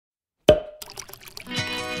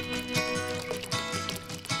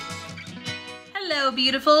Hello,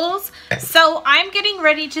 beautifuls. So I'm getting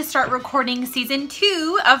ready to start recording season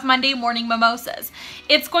 2 of Monday Morning Mimosas.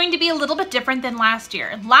 It's going to be a little bit different than last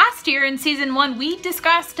year. Last year in season 1, we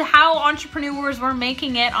discussed how entrepreneurs were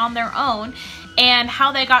making it on their own and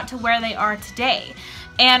how they got to where they are today.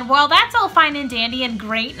 And while that's all fine and dandy and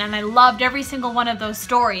great, and I loved every single one of those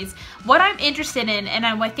stories, what I'm interested in, and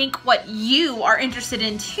I think what you are interested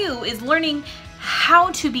in too, is learning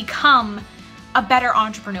how to become a better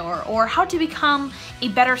entrepreneur, or how to become a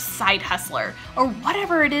better side hustler, or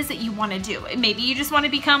whatever it is that you want to do. Maybe you just want to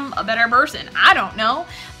become a better person. I don't know.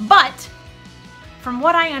 But from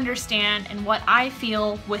what I understand and what I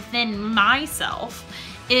feel within myself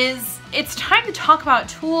is it's time to talk about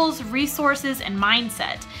tools, resources, and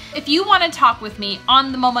mindset. If you want to talk with me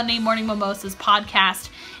on the Monday Morning Mimosas podcast,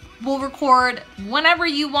 we'll record whenever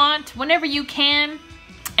you want, whenever you can,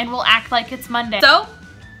 and we'll act like it's Monday. So,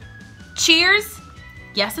 cheers.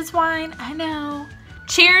 Yes, it's wine, I know.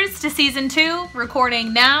 Cheers to season 2,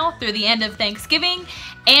 recording now through the end of Thanksgiving.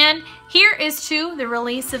 And here is to the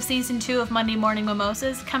release of season 2 of Monday Morning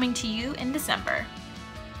Mimosas, coming to you in December.